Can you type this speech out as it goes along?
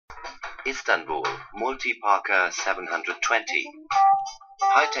Istanbul, Multi-Parker 720.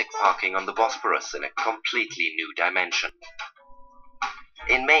 High-tech parking on the Bosporus in a completely new dimension.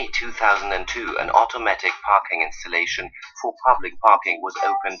 In May 2002, an automatic parking installation for public parking was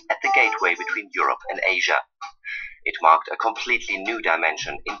opened at the gateway between Europe and Asia. It marked a completely new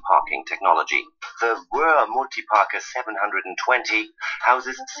dimension in parking technology. The Multi-Parker 720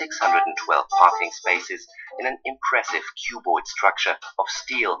 houses 612 parking spaces in an impressive cuboid structure of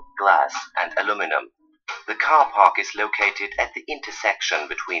steel, glass and aluminum. The car park is located at the intersection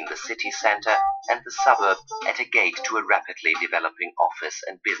between the city center and the suburb at a gate to a rapidly developing office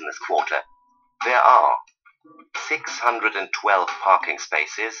and business quarter. There are 612 parking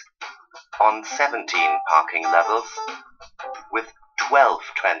spaces on 17 parking levels, with 12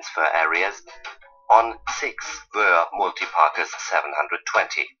 transfer areas on 6 Multi-Parkers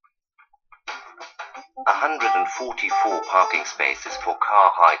 720. 144 parking spaces for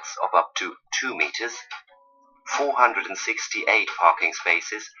car heights of up to 2 meters, 468 parking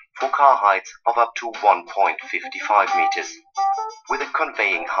spaces for car heights of up to 1.55 meters, with a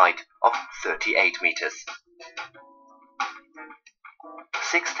conveying height of 38 meters.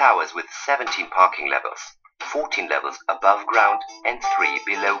 6 towers with 17 parking levels, 14 levels above ground and 3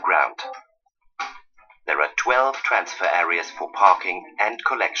 below ground. There are 12 transfer areas for parking and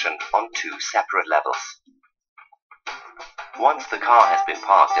collection on 2 separate levels. Once the car has been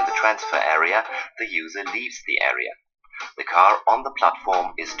parked in the transfer area, the user leaves the area. The car on the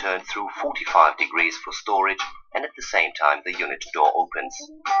platform is turned through 45 degrees for storage, and at the same time the unit door opens.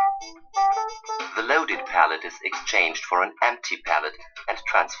 The loaded pallet is exchanged for an empty pallet and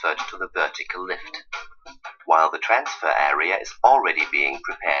transferred to the vertical lift. While the transfer area is already being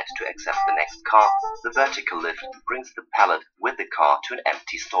prepared to accept the next car, the vertical lift brings the pallet with the car to an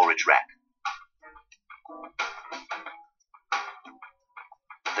empty storage rack.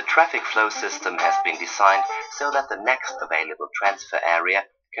 The traffic flow system has been designed so that the next available transfer area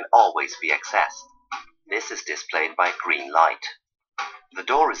can always be accessed. This is displayed by green light. The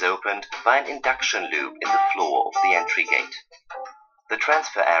door is opened by an induction loop in the floor of the entry gate. The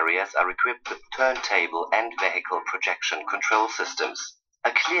transfer areas are equipped with turntable and vehicle projection control systems.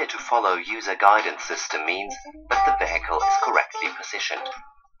 A clear-to-follow user guidance system means that the vehicle is correctly positioned.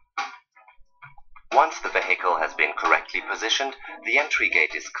 Once the vehicle has been correctly positioned, the entry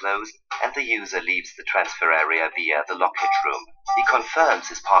gate is closed and the user leaves the transfer area via the lockage room. He confirms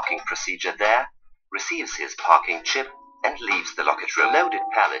his parking procedure there, receives his parking chip, and leaves the lockage room. The loaded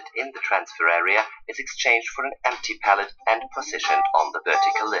pallet in the transfer area is exchanged for an empty pallet and positioned on the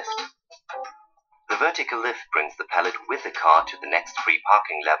vertical lift. The vertical lift brings the pallet with the car to the next free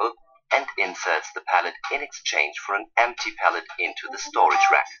parking level and inserts the pallet in exchange for an empty pallet into the storage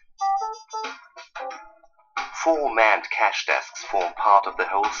rack. 4 manned cash desks form part of the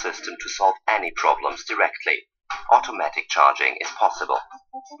whole system to solve any problems directly. Automatic charging is possible.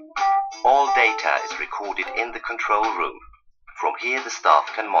 All data is recorded in the control room. From here the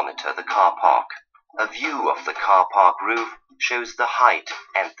staff can monitor the car park. A view of the car park roof shows the height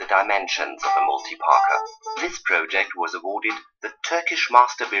and the dimensions of a multi-parker. This project was awarded the Turkish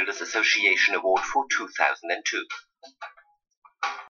Master Builders Association Award for 2002.